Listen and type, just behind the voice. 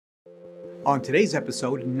On today's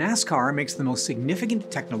episode, NASCAR makes the most significant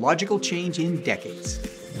technological change in decades.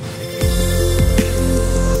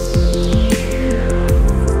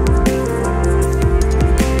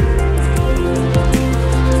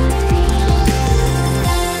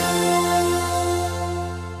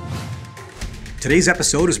 Today's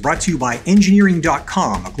episode is brought to you by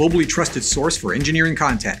Engineering.com, a globally trusted source for engineering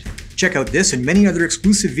content. Check out this and many other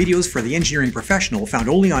exclusive videos for the engineering professional found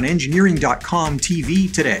only on Engineering.com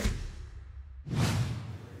TV today.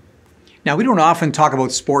 Now, we don't often talk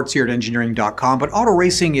about sports here at Engineering.com, but auto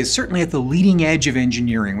racing is certainly at the leading edge of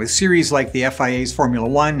engineering, with series like the FIA's Formula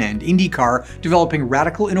One and IndyCar developing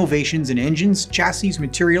radical innovations in engines, chassis,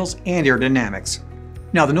 materials, and aerodynamics.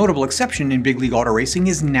 Now, the notable exception in big league auto racing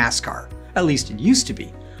is NASCAR. At least it used to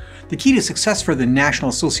be. The key to success for the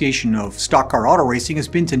National Association of Stock Car Auto Racing has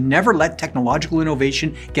been to never let technological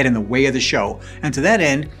innovation get in the way of the show, and to that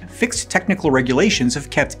end, fixed technical regulations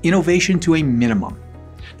have kept innovation to a minimum.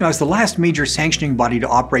 Now, as the last major sanctioning body to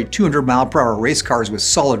operate 200-mile-per-hour race cars with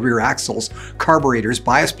solid rear axles, carburetors,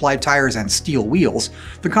 bias-ply tires, and steel wheels,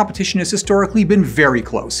 the competition has historically been very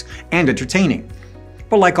close and entertaining.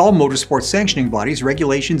 But like all motorsports sanctioning bodies,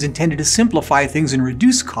 regulations intended to simplify things and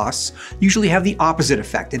reduce costs usually have the opposite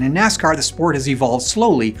effect, and in NASCAR the sport has evolved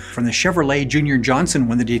slowly from the Chevrolet Junior Johnson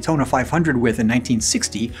won the Daytona 500 with in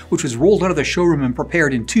 1960, which was rolled out of the showroom and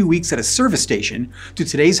prepared in 2 weeks at a service station, to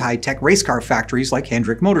today's high-tech race car factories like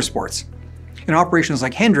Hendrick Motorsports. In operations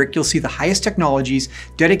like Hendrick, you'll see the highest technologies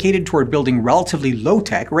dedicated toward building relatively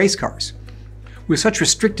low-tech race cars. With such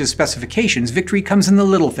restrictive specifications, victory comes in the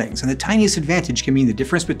little things, and the tiniest advantage can mean the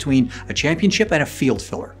difference between a championship and a field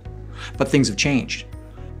filler. But things have changed.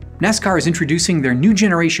 NASCAR is introducing their new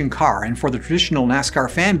generation car, and for the traditional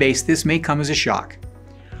NASCAR fan base, this may come as a shock.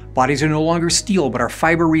 Bodies are no longer steel, but are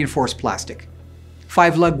fiber-reinforced plastic.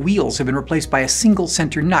 5-lug wheels have been replaced by a single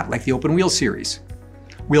center nut like the open wheel series.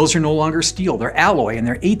 Wheels are no longer steel, they're alloy, and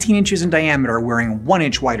they're 18 inches in diameter, wearing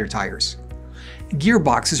 1-inch wider tires.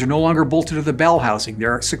 Gearboxes are no longer bolted to the bell housing,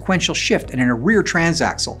 they're a sequential shift and in a rear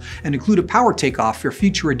transaxle, and include a power takeoff for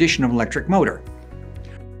future addition of electric motor.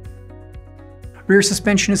 Rear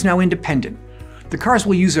suspension is now independent. The cars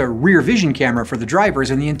will use a rear vision camera for the drivers,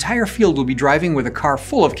 and the entire field will be driving with a car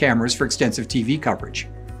full of cameras for extensive TV coverage.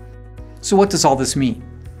 So what does all this mean?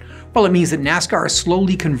 Well, it means that NASCAR is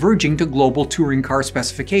slowly converging to global touring car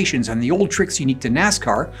specifications, and the old tricks unique to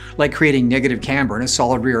NASCAR, like creating negative camber in a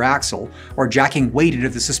solid rear axle, or jacking weight into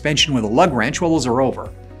the suspension with a lug wrench, well, those are over.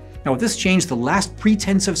 Now, with this change, the last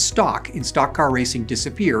pretense of stock in stock car racing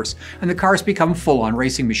disappears, and the cars become full-on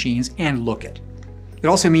racing machines, and look it. It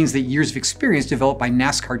also means that years of experience developed by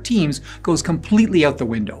NASCAR teams goes completely out the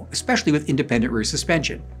window, especially with independent rear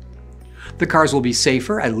suspension. The cars will be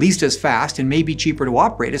safer, at least as fast, and may be cheaper to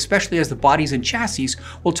operate, especially as the bodies and chassis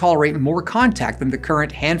will tolerate more contact than the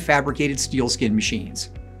current hand-fabricated steel skin machines.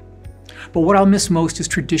 But what I'll miss most is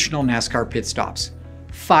traditional NASCAR pit stops.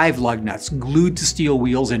 5 lug nuts glued to steel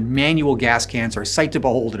wheels and manual gas cans are sight to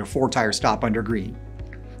behold at a 4-tire stop under green.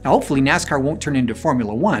 Now, hopefully NASCAR won't turn into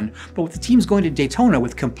Formula One, but with the teams going to Daytona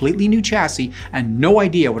with completely new chassis and no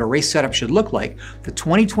idea what a race setup should look like, the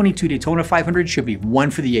 2022 Daytona 500 should be one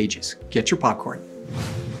for the ages. Get your popcorn.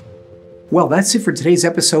 Well, that's it for today's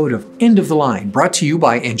episode of End of the Line, brought to you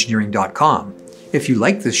by Engineering.com. If you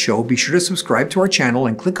like this show, be sure to subscribe to our channel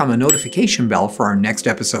and click on the notification bell for our next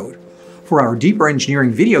episode. For our deeper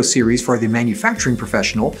engineering video series for the manufacturing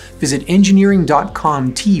professional, visit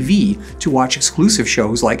Engineering.com TV to watch exclusive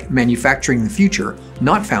shows like Manufacturing the Future,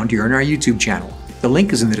 not found here on our YouTube channel. The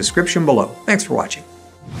link is in the description below. Thanks for watching.